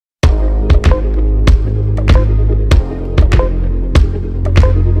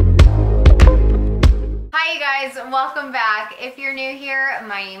new here,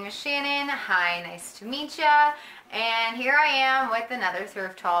 my name is Shannon. Hi, nice to meet ya. And here I am with another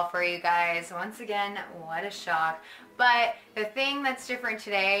thrift haul for you guys. Once again, what a shock. But the thing that's different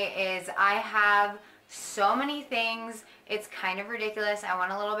today is I have so many things. It's kind of ridiculous. I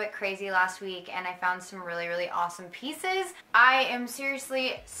went a little bit crazy last week and I found some really awesome pieces. I am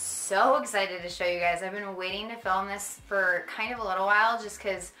seriously so excited to show you guys. I've been waiting to film this for kind of a little while just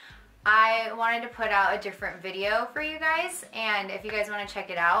because I wanted to put out a different video for you guys, and if you guys want to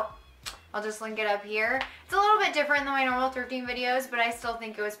check it out, I'll just link it up here. It's a little bit different than my normal thrifting videos, but I still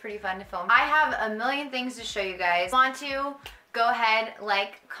think it was pretty fun to film. I have a million things to show you guys. Want to go ahead,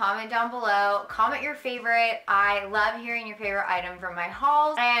 like, comment down below, comment your favorite. I love hearing your favorite item from my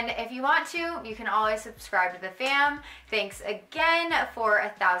hauls. And if you want to, you can always subscribe to the fam. Thanks again for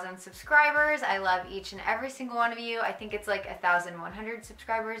 1,000 subscribers. I love each and every single one of you. I think it's like 1,100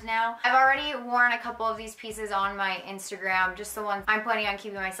 subscribers now. I've already worn a couple of these pieces on my Instagram, just the ones I'm planning on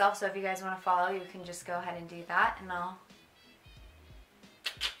keeping myself. So if you guys want to follow, you can just go ahead and do that, and I'll...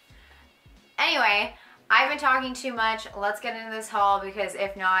 Anyway, I've been talking too much. Let's get into this haul because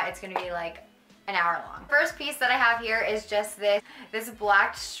if not, it's gonna be like an hour long. First piece that I have here is just this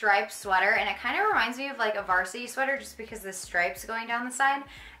black striped sweater, and it kind of reminds me of like a varsity sweater just because the stripes going down the side.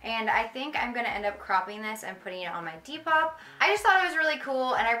 And I think I'm gonna end up cropping this and putting it on my Depop. I just thought it was really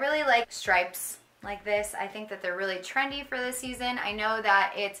cool, and I really like stripes like this. I think that they're really trendy for this season. I know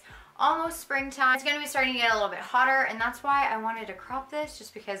that it's almost springtime. It's gonna be starting to get a little bit hotter, and that's why I wanted to crop this,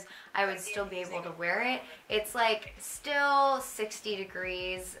 just because I would still be able to wear it. It's like still 60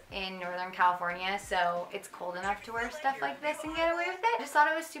 degrees in Northern California, so it's cold enough to wear stuff like this and get away with it. I just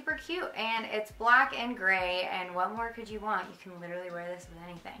thought it was super cute, and it's black and gray, and what more could you want? You can literally wear this with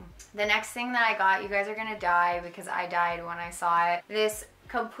anything. The next thing that I got, you guys are gonna die because I died when I saw it. This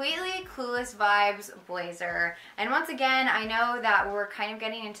completely Clueless Vibes blazer. And once again, I know that we're kind of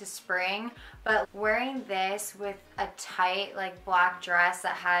getting into spring, but wearing this with a tight like black dress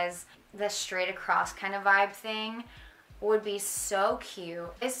that has the straight across kind of vibe thing would be so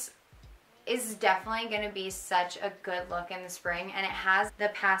cute. This is definitely going to be such a good look in the spring, and it has the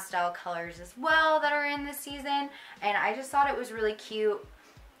pastel colors as well that are in this season, and I just thought it was really cute.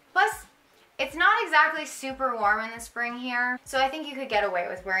 Plus, it's not exactly super warm in the spring here, so I think you could get away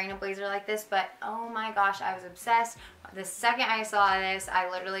with wearing a blazer like this, but oh my gosh, I was obsessed. The second I saw this, I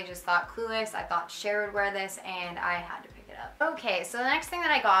literally just thought Clueless. I thought Cher would wear this, and I had to pick it up. Okay, so the next thing that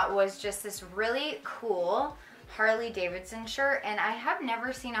I got was just this really cool Harley Davidson shirt, and I have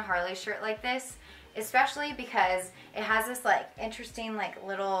never seen a Harley shirt like this, especially because it has this like interesting like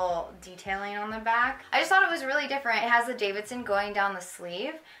little detailing on the back. I just thought it was really different. It has the Davidson going down the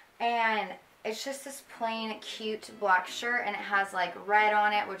sleeve, and it's just this plain cute black shirt, and it has like red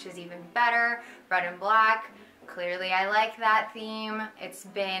on it, which is even better. Red and black. Clearly I like that theme. It's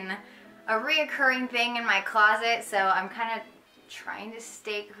been a reoccurring thing in my closet, so I'm kind of trying to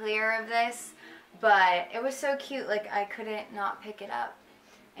stay clear of this, but it was so cute, like I couldn't not pick it up.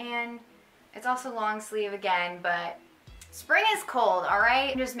 And it's also long sleeve again, but spring is cold,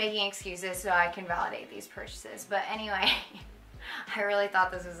 alright? I'm just making excuses so I can validate these purchases, but anyway. I really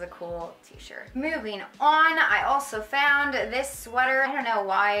thought this was a cool t-shirt. Moving on, I also found this sweater. I don't know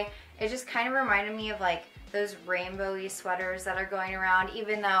why, it just kind of reminded me of like those rainbowy sweaters that are going around,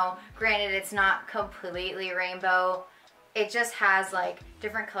 even though granted it's not completely rainbow. It just has like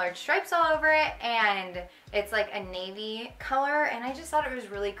different colored stripes all over it, and it's like a navy color, and I just thought it was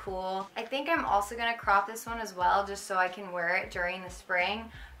really cool. I think I'm also gonna crop this one as well just so I can wear it during the spring,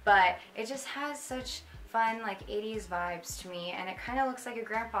 but it just has such fun like 80s vibes to me, and it kind of looks like a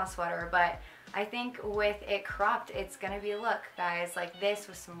grandpa sweater, but I think with it cropped, it's gonna be a look, guys, like this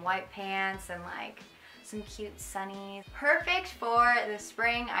with some white pants and like some cute sunnies. Perfect for the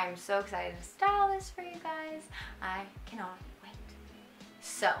spring. I'm so excited to style this for you guys. I cannot wait.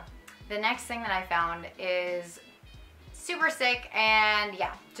 So the next thing that I found is super sick, and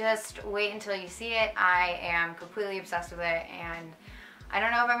yeah, just wait until you see it. I am completely obsessed with it, and I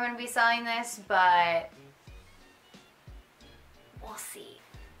don't know if I'm going to be selling this, but we'll see.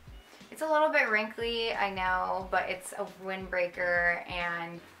 It's a little bit wrinkly, I know, but it's a windbreaker,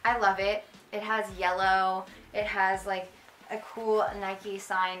 and I love it. It has yellow, it has like a cool Nike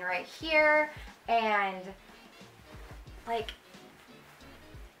sign right here, and like,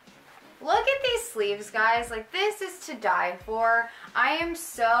 look at these sleeves, guys. Like, this is to die for. I am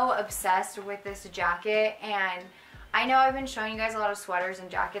so obsessed with this jacket, and I know I've been showing you guys a lot of sweaters and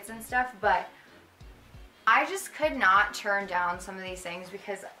jackets and stuff, but I just could not turn down some of these things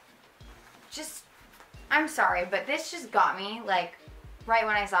because just, I'm sorry, but this just got me like right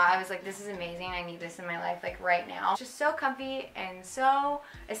when I saw it, I was like, this is amazing. I need this in my life, like right now. It's just so comfy and so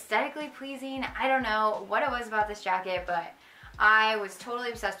aesthetically pleasing. I don't know what it was about this jacket, but I was totally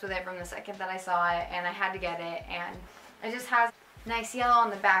obsessed with it from the second that I saw it, and I had to get it. And it just has nice yellow on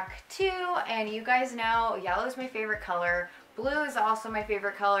the back too, and you guys know yellow is my favorite color. Blue is also my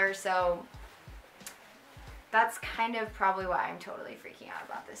favorite color, so that's kind of probably why I'm totally freaking out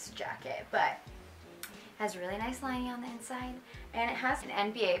about this jacket. But it has really nice lining on the inside, and it has an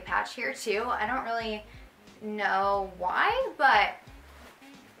NBA patch here too. I don't really know why, but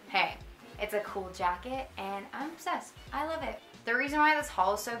hey, it's a cool jacket and I'm obsessed. I love it. The reason why this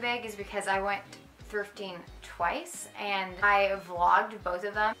haul is so big is because I went thrifting twice and I vlogged both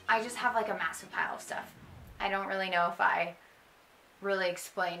of them. I just have like a massive pile of stuff. I don't really know if I really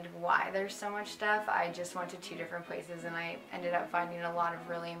explained why there's so much stuff. I just went to 2 different places and I ended up finding a lot of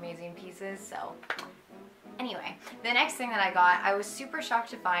really amazing pieces. So anyway, the next thing that I got, I was super shocked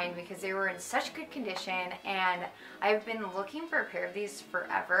to find because they were in such good condition, and I've been looking for a pair of these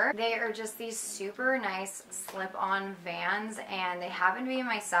forever. They are just these super nice slip-on Vans, and they happen to be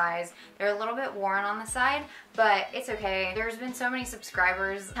my size. They're a little bit worn on the side, but it's okay. There's been so many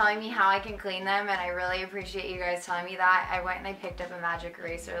subscribers telling me how I can clean them, and I really appreciate you guys telling me that. I went and I picked up a magic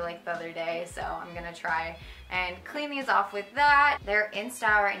eraser like the other day, so I'm gonna try and clean these off with that. They're in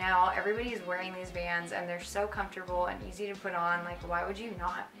style right now. Everybody's wearing these Vans and they're so comfortable and easy to put on. Like, why would you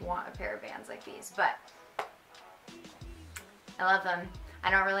not want a pair of Vans like these? But I love them.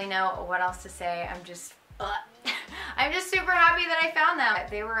 I don't really know what else to say. I'm just super happy that I found them.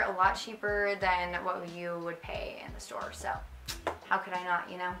 They were a lot cheaper than what you would pay in the store, so how could I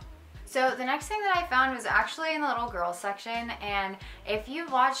not, you know? So the next thing that I found was actually in the little girl section, and if you've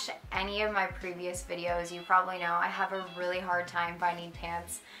watched any of my previous videos, you probably know I have a really hard time finding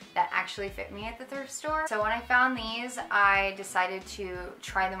pants that actually fit me at the thrift store. So when I found these, I decided to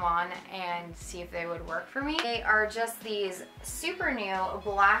try them on and see if they would work for me. They are just these super new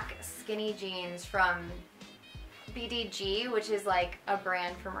black skinny jeans from BDG, which is like a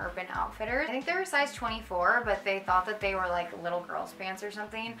brand from Urban Outfitters. I think they were size 24, but they thought that they were like little girls pants or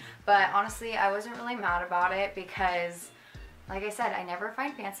something. But honestly, I wasn't really mad about it because, like I said, I never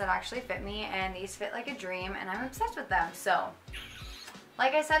find pants that actually fit me, and these fit like a dream, and I'm obsessed with them. So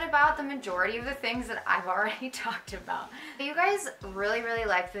like I said about the majority of the things that I've already talked about. You guys really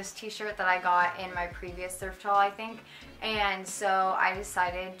liked this t-shirt that I got in my previous thrift haul, I think. And so I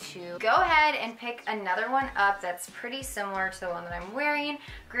decided to go ahead and pick another one up that's pretty similar to the one that I'm wearing.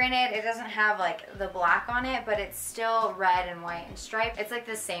 Granted, it doesn't have like the black on it, but it's still red and white and striped. It's like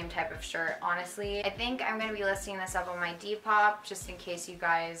the same type of shirt, honestly. I think I'm gonna be listing this up on my Depop just in case you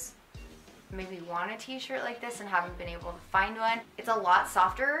guys maybe want a t-shirt like this and haven't been able to find one. It's a lot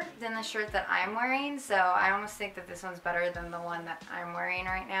softer than the shirt that I'm wearing, so I almost think that this one's better than the one that I'm wearing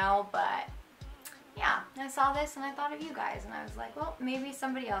right now. But yeah, I saw this and I thought of you guys, and I was like, well, maybe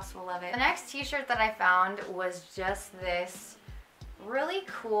somebody else will love it. The next t-shirt that I found was just this really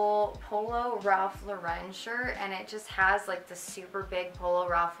cool Polo Ralph Lauren shirt, and it just has like the super big Polo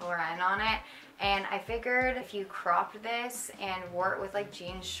Ralph Lauren on it. And I figured if you cropped this and wore it with like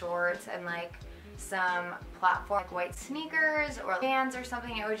jean shorts and like some platform like white sneakers or Vans or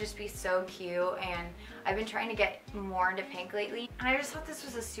something, it would just be so cute. And I've been trying to get more into pink lately, and I just thought this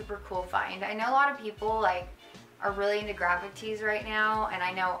was a super cool find. I know a lot of people like are really into graphic tees right now, and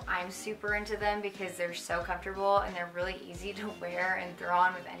I know I'm super into them because they're so comfortable and they're really easy to wear and throw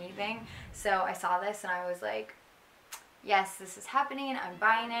on with anything. So I saw this and I was like, yes, this is happening. I'm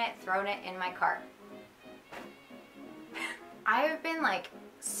buying it, throwing it in my cart. I have been like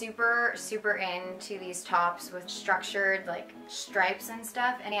super into these tops with structured like stripes and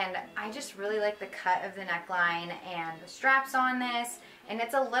stuff, and I just really like the cut of the neckline and the straps on this, and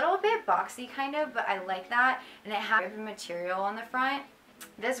it's a little bit boxy kind of, but I like that, and it has material on the front.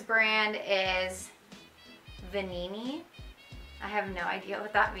 This brand is Vanini. I have no idea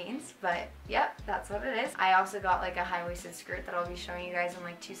what that means, but yep, that's what it is. I also got like a high-waisted skirt that I'll be showing you guys in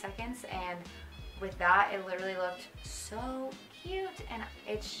like 2 seconds, and with that, it literally looked so cute. And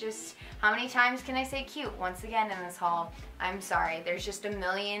it's just, how many times can I say cute once again in this haul? I'm sorry, there's just a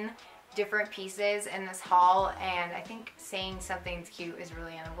million different pieces in this haul, and I think saying something's cute is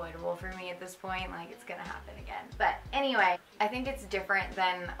really unavoidable for me at this point. Like, it's gonna happen again. But anyway, I think it's different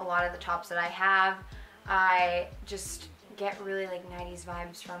than a lot of the tops that I have. I just get really like 90s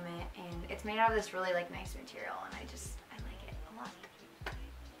vibes from it, and it's made out of this really like nice material, and I like it a lot.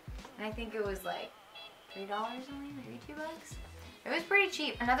 And I think it was like $3 only, maybe $2. It was pretty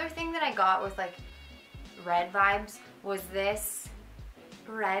cheap. Another thing that I got with like red vibes was this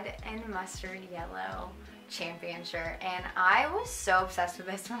red and mustard yellow Champion shirt, and I was so obsessed with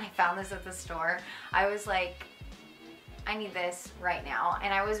this when I found this at the store. I was like, I need this right now.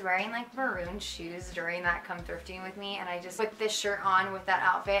 And I was wearing like maroon shoes during that come thrifting with me, and I just put this shirt on with that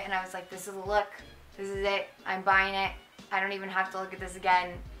outfit, and I was like, this is the look, this is it, I'm buying it. I don't even have to look at this again.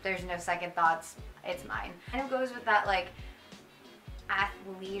 There's no second thoughts, it's mine. And it goes with that like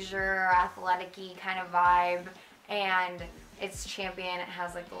athleisure, athletic-y kind of vibe, and it's Champion. It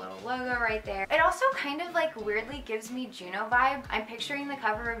has like the little logo right there. It also kind of like weirdly gives me Juno vibe. I'm picturing the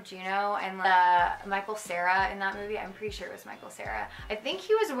cover of Juno and Michael Cera in that movie. I'm pretty sure it was Michael Cera. I think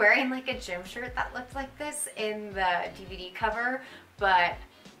he was wearing like a gym shirt that looked like this in the DVD cover, but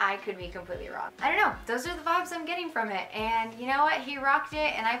I could be completely wrong. I don't know. Those are the vibes I'm getting from it. And you know what? He rocked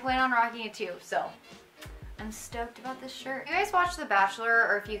it, and I plan on rocking it too. So I'm stoked about this shirt. If you guys watch The Bachelor,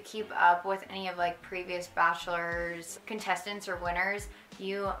 or if you keep up with any of like previous Bachelor's contestants or winners,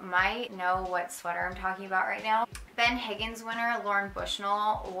 you might know what sweater I'm talking about right now. Ben Higgins winner Lauren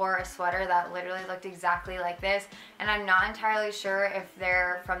Bushnell wore a sweater that literally looked exactly like this, and I'm not entirely sure if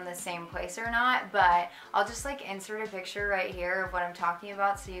they're from the same place or not, but I'll just like insert a picture right here of what I'm talking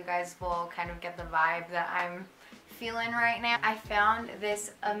about so you guys will kind of get the vibe that I'm feeling right now. I found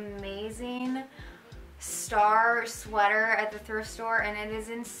this amazing star sweater at the thrift store, and it is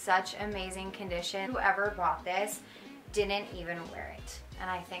in such amazing condition. Whoever bought this didn't even wear it, and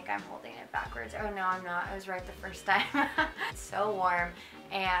I think I'm holding it backwards. Oh no, I'm not. I was right the first time. It's so warm,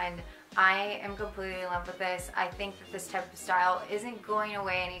 and I am completely in love with this. I think that this type of style isn't going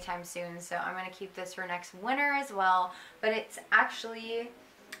away anytime soon, so I'm gonna keep this for next winter as well. But it's actually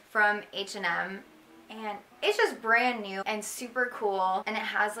from H&M, and it's just brand new and super cool, and it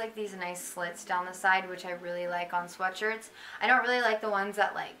has like these nice slits down the side, which I really like on sweatshirts. I don't really like the ones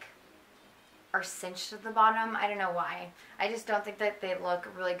that like are cinched at the bottom. I don't know why. I just don't think that they look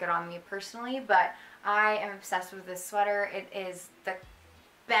really good on me personally, but I am obsessed with this sweater. It is the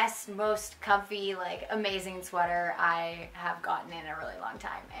best, most comfy, like amazing sweater I have gotten in a really long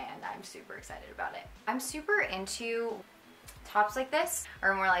time, and I'm super excited about it. I'm super into tops like this,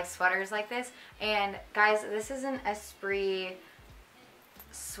 or more like sweaters like this, and guys, this is an Esprit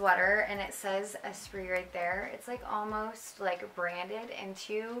sweater, and it says Esprit right there. It's like almost like branded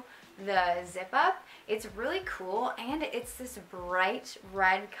into the zip up. It's really cool, and it's this bright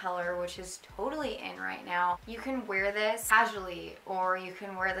red color, which is totally in right now. You can wear this casually, or you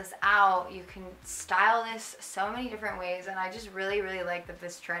can wear this out. You can style this so many different ways, and I just really like that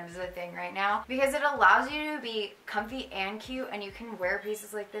this trend is a thing right now, because it allows you to be comfy and cute, and you can wear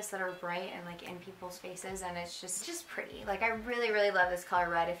pieces like this that are bright and like in people's faces, and it's just pretty. Like, I really love this color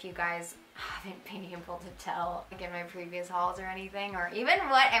red. If you guys haven't been able to tell like in my previous hauls or anything, or even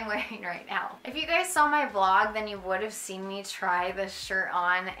what I'm wearing right now. If you guys saw my vlog, then you would have seen me try this shirt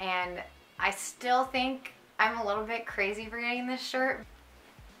on, and I still think I'm a little bit crazy for getting this shirt.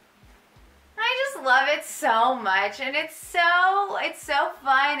 I just love it so much, and it's so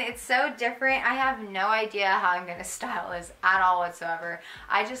fun, it's so different. I have no idea how I'm gonna style this at all whatsoever.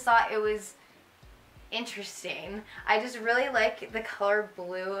 I just thought it was interesting. I just really like the color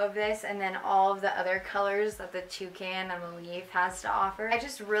blue of this, and then all of the other colors that the toucan and the leaf has to offer. I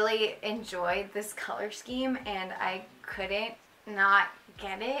just really enjoyed this color scheme, and I couldn't not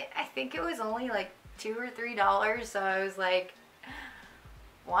get it. I think it was only like $2 or $3, so I was like,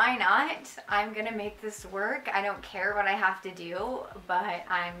 why not? I'm gonna make this work. I don't care what I have to do, but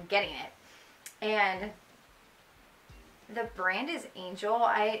I'm getting it. And the brand is Angel.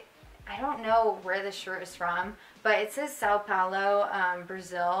 I don't know where this shirt is from, but it says Sao Paulo,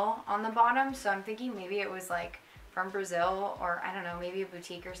 Brazil on the bottom, so I'm thinking maybe it was like from Brazil, or I don't know, maybe a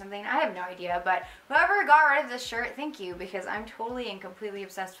boutique or something. I have no idea, but whoever got rid of this shirt, thank you, because I'm totally and completely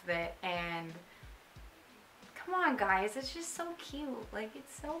obsessed with it. And come on guys, it's just so cute. Like,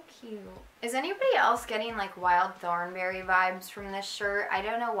 it's so cute. Is anybody else getting like Wild Thornberry vibes from this shirt? I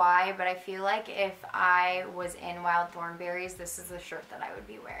don't know why, but I feel like if I was in Wild Thornberries, this is the shirt that I would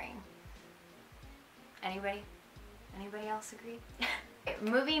be wearing. Anybody? Anybody else agree?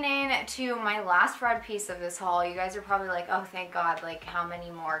 Moving in to my last red piece of this haul. You guys are probably like, oh thank God, like how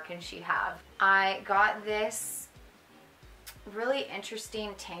many more can she have? I got this really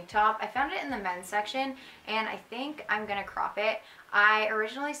interesting tank top. I found it in the men's section, and I think I'm gonna crop it. I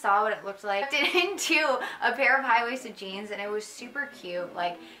originally saw what it looked like, it into a pair of high-waisted jeans, and it was super cute.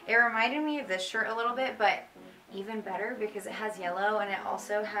 Like, it reminded me of this shirt a little bit, but even better because it has yellow, and it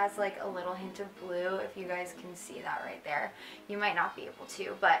also has like a little hint of blue, if you guys can see that right there. You might not be able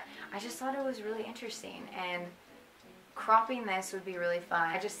to, but I just thought it was really interesting, and cropping this would be really fun.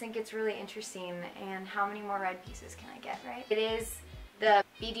 I just think it's really interesting, and how many more red pieces can I get, right? It is the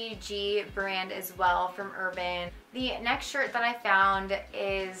BDG brand as well from Urban. The next shirt that I found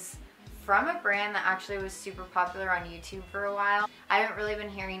is from a brand that actually was super popular on YouTube for a while. I haven't really been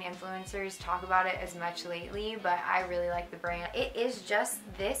hearing influencers talk about it as much lately, but I really like the brand. It is just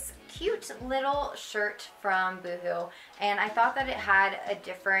this cute little shirt from Boohoo, and I thought that it had a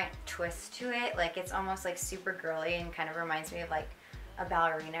different twist to it. Like, it's almost like super girly and kind of reminds me of like a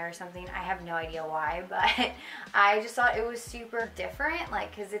ballerina or something. I have no idea why, but I just thought it was super different,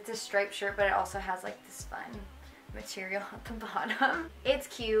 like, because it's a striped shirt, but it also has like this fun material at the bottom. It's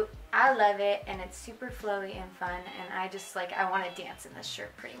cute, I love it, and it's super flowy and fun, and I just like, I want to dance in this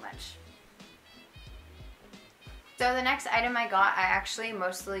shirt pretty much. So the next item I got, I actually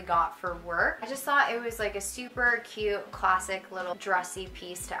mostly got for work. I just thought it was like a super cute, classic little dressy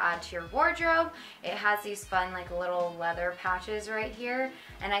piece to add to your wardrobe. It has these fun like little leather patches right here,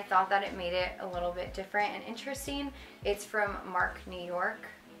 and I thought that it made it a little bit different and interesting. It's from Marc New York.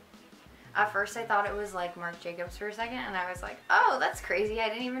 At first I thought it was like Marc Jacobs for a second, and I was like, oh, that's crazy. I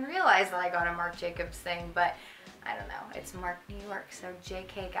didn't even realize that I got a Marc Jacobs thing, but I don't know. It's Marc New York, so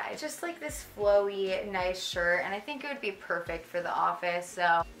JK guys. Just like this flowy, nice shirt, and I think it would be perfect for the office,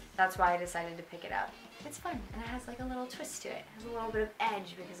 so that's why I decided to pick it up. It's fun, and it has like a little twist to it. It has a little bit of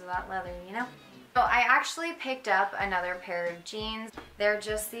edge because of that leather, you know? So I actually picked up another pair of jeans. They're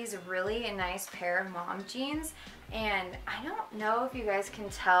just these really nice pair of mom jeans, and I don't know if you guys can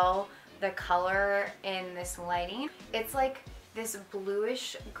tell the color in this lighting. It's like this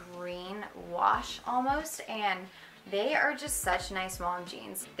bluish green wash almost, and they are just such nice mom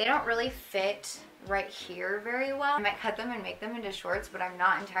jeans. They don't really fit right here very well. I might cut them and make them into shorts, but I'm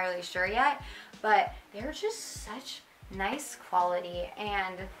not entirely sure yet. But they're just such nice quality,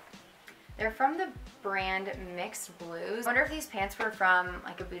 and they're from the brand Mixed Blues. I wonder if these pants were from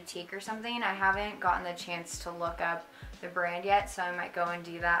like a boutique or something. I haven't gotten the chance to look up the brand yet, so I might go and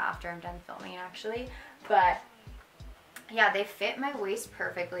do that after I'm done filming actually. But yeah, they fit my waist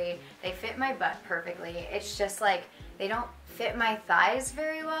perfectly. They fit my butt perfectly. It's just like they don't fit my thighs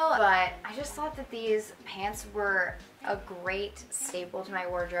very well, but I just thought that these pants were a great staple to my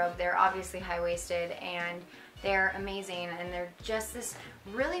wardrobe. They're obviously high-waisted, and they're amazing, and they're just this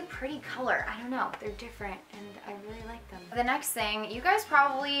really pretty color. I don't know, they're different, and I really like them. The next thing, you guys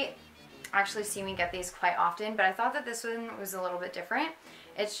probably actually see me get these quite often, but I thought that this one was a little bit different.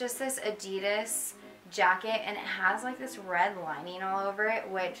 It's just this Adidas jacket, and it has like this red lining all over it,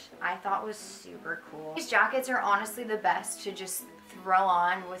 which I thought was super cool. These jackets are honestly the best to just throw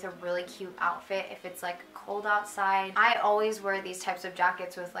on with a really cute outfit if it's like cold outside. I always wear these types of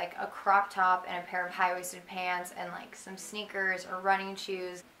jackets with like a crop top and a pair of high-waisted pants and like some sneakers or running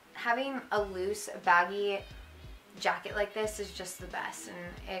shoes. Having a loose, baggy jacket like this is just the best,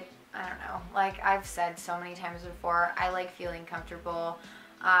 and I don't know, like I've said so many times before, I like feeling comfortable.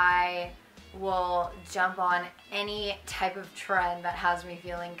 I will jump on any type of trend that has me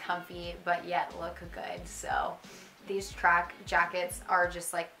feeling comfy but yet look good. So these track jackets are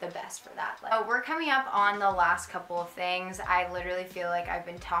just like the best for that. So we're coming up on the last couple of things. I literally feel like I've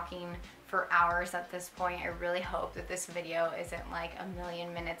been talking for hours at this point. I really hope that this video isn't like a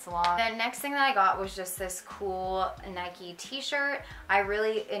million minutes long. The next thing that I got was just this cool Nike t-shirt. I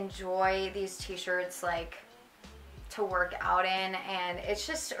really enjoy these t-shirts like to work out in, and it's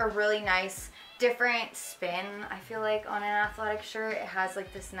just a really nice different spin, I feel like, on an athletic shirt. It has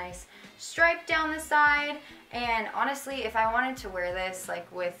like this nice stripe down the side, and honestly if I wanted to wear this like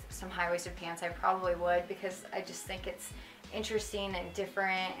with some high-waisted pants, I probably would, because I just think it's interesting and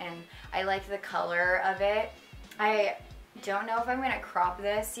different, and I like the color of it. I don't know if I'm gonna crop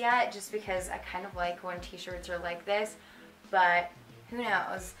this yet, just because I kind of like when t-shirts are like this, but who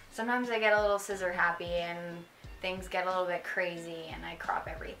knows. Sometimes I get a little scissor happy and things get a little bit crazy and I crop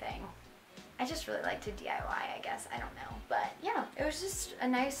everything. I just really like to DIY, I guess. I don't know. But yeah, it was just a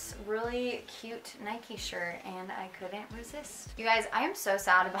nice, really cute Nike shirt, and I couldn't resist. You guys, I am so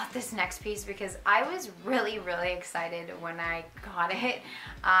sad about this next piece because I was really, really excited when I got it.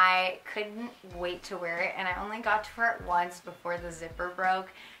 I couldn't wait to wear it, and I only got to wear it once before the zipper broke.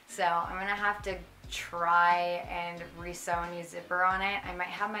 So I'm gonna have to try and re-sew a new zipper on it. I might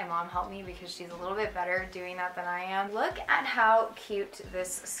have my mom help me because she's a little bit better doing that than I am. Look at how cute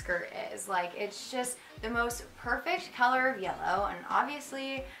this skirt is. Like, it's just the most perfect color of yellow, and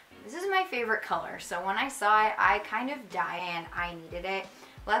obviously this is my favorite color. So when I saw it, I kind of died and I needed it.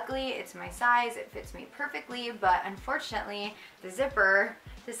 Luckily, it's my size, it fits me perfectly, but unfortunately, the zipper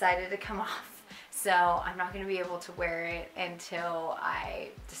decided to come off. So I'm not going to be able to wear it until I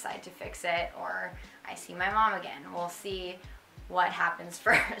decide to fix it or I see my mom again. We'll see what happens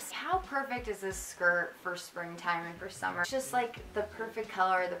first. How perfect is this skirt for springtime and for summer? It's just like the perfect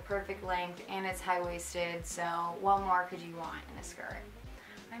color, the perfect length, and it's high-waisted, so what more could you want in a skirt?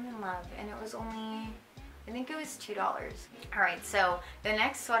 I'm in love, and it was only, I think it was $2. Alright, so the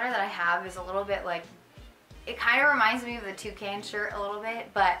next sweater that I have is a little bit like, it kind of reminds me of the Toucan shirt a little bit,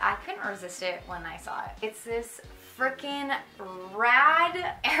 but I couldn't resist it when I saw it. It's this freaking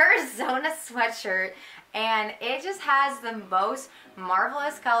rad Arizona sweatshirt, and it just has the most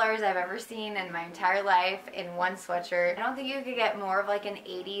marvelous colors I've ever seen in my entire life in one sweatshirt. I don't think you could get more of like an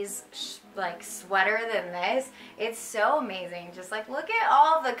 80s like sweater than this. It's so amazing. Just like look at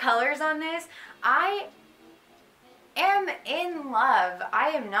all the colors on this. I am in love. I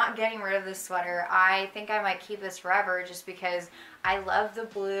am not getting rid of this sweater. I think I might keep this forever just because I love the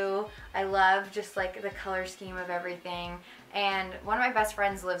blue. I love just like the color scheme of everything. And one of my best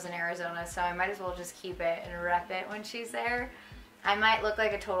friends lives in Arizona, so I might as well just keep it and rep it when she's there. I might look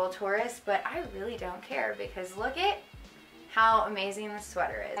like a total tourist, but I really don't care because look at how amazing this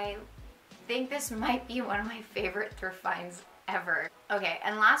sweater is. I think this might be one of my favorite thrift finds ever. Okay,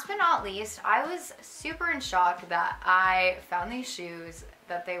 and last but not least, I was super in shock that I found these shoes,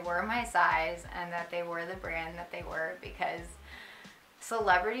 that they were my size, and that they were the brand that they were, because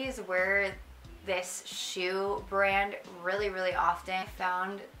celebrities wear this shoe brand really, really often. I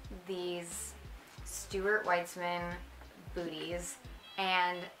found these Stuart Weitzman booties,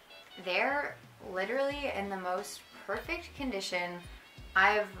 and they're literally in the most perfect condition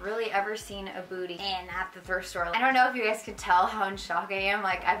I've really ever seen a booty in at the thrift store. I don't know if you guys can tell how in shock I am.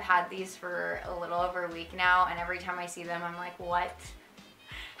 Like, I've had these for a little over a week now, and every time I see them, I'm like, what?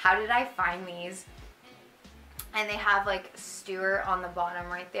 How did I find these? And they have like Stuart on the bottom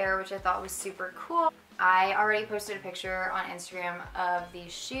right there, which I thought was super cool. I already posted a picture on Instagram of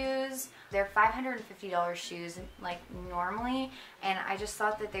these shoes. They're $550 shoes like normally, and I just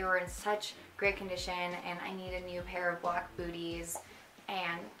thought that they were in such great condition, and I need a new pair of black booties,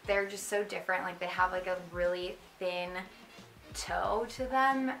 and they're just so different. Like, they have like a really thin toe to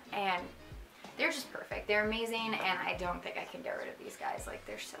them, and they're just perfect. They're amazing, and I don't think I can get rid of these guys. Like,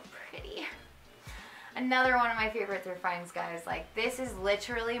 they're so pretty. Another one of my favorite thrift finds, guys. Like, this is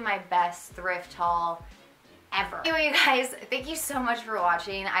literally my best thrift haul ever. Anyway, you guys, thank you so much for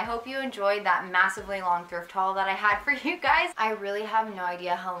watching. I hope you enjoyed that massively long thrift haul that I had for you guys. I really have no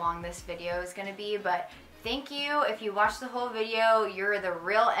idea how long this video is gonna be, but thank you. If you watched the whole video, you're the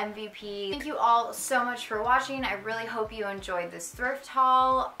real MVP. Thank you all so much for watching. I really hope you enjoyed this thrift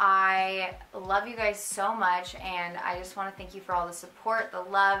haul. I love you guys so much, and I just want to thank you for all the support, the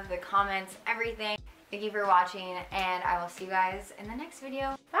love, the comments, everything. Thank you for watching, and I will see you guys in the next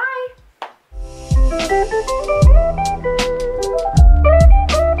video. Bye!